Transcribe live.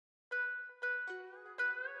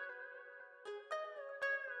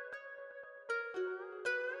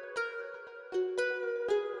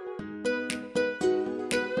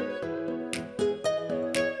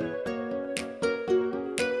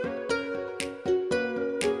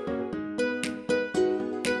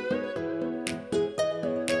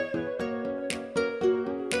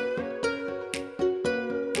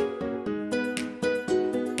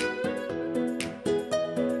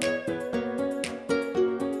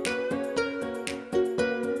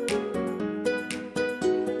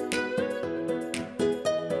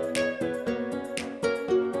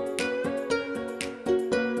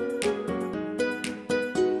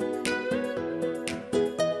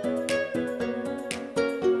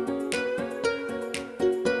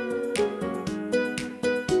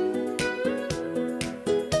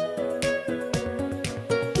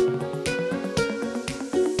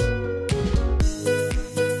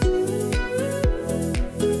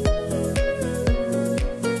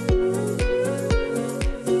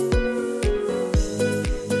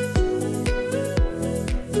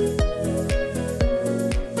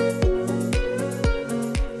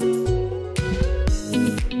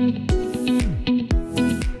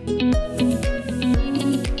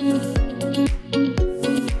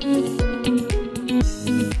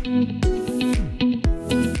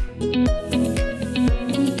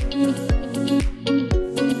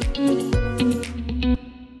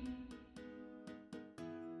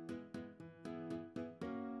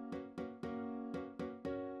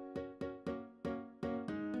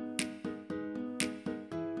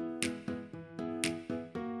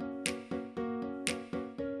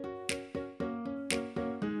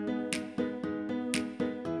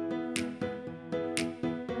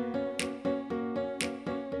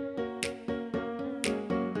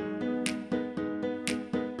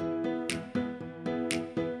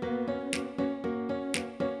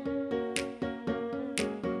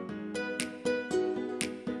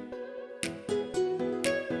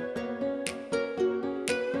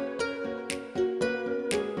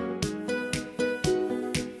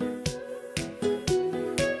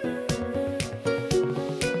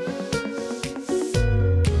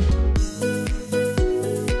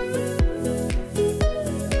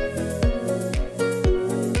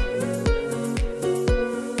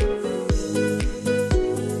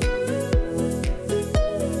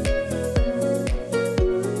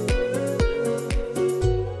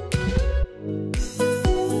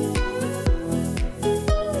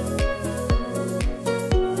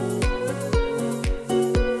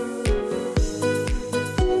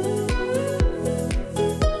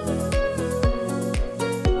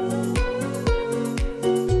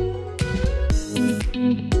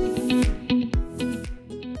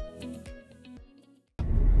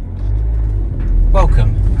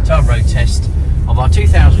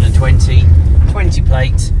2020, 20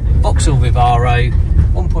 plate, Vauxhall Vivaro,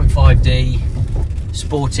 1.5D,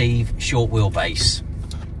 Sportive short wheelbase.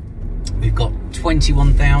 We've got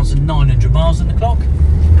 21,900 miles on the clock,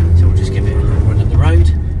 so we'll just give it a little run up the road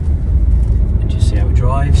and just see how it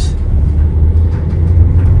drives.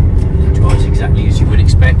 It drives exactly as you would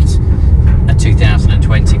expect a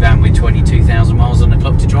 2020 van with 22,000 miles on the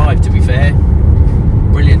clock to drive, to be fair.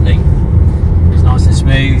 Brilliantly. It's nice and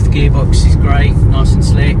smooth, gearbox is great, nice and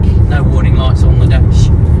slick, no warning lights on the dash,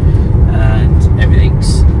 and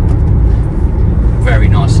everything's very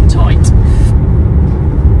nice and tight.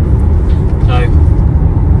 So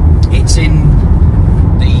it's in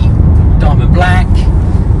the diamond black.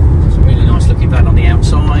 It's a really nice looking van on the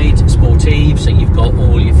outside, Sportive, so you've got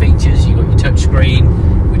all your features. You've got your touch screen,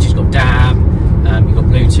 which has got DAB, you've got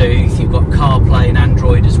Bluetooth, you've got CarPlay and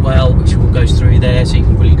Android as well, which all goes through there, so you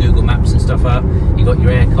can pull your Google Maps and stuff up. You've got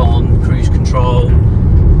your aircon, cruise control,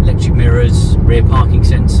 electric mirrors, rear parking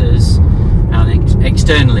sensors, and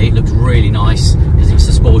externally it looks really nice because it's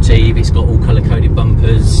a Sportive. It's got all colour-coded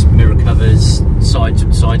bumpers, mirror covers, side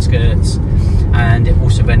skirts, and it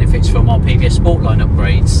also benefits from our PVSsportline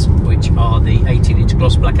upgrades, which are the 18-inch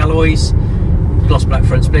gloss black alloys, gloss black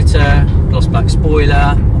front splitter, gloss black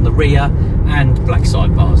spoiler on the rear, and black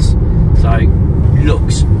sidebars. So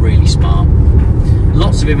looks really smart.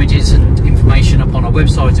 Lots of images and information up on our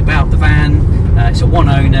website about the van. It's a one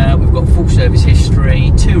owner, we've got full service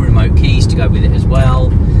history, 2 remote keys to go with it as well.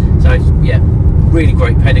 So yeah, really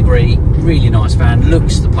great pedigree, really nice van,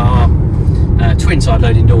 looks the part. Twin side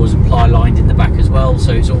loading doors and ply lined in the back as well,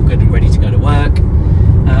 so it's all good and ready to go to work.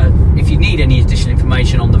 If you need any additional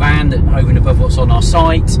information on the van over and above what's on our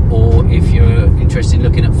site, or if you're interested in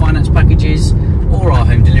looking at finance packages or our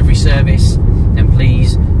home delivery service, then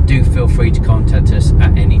please do feel free to contact us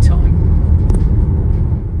at any time.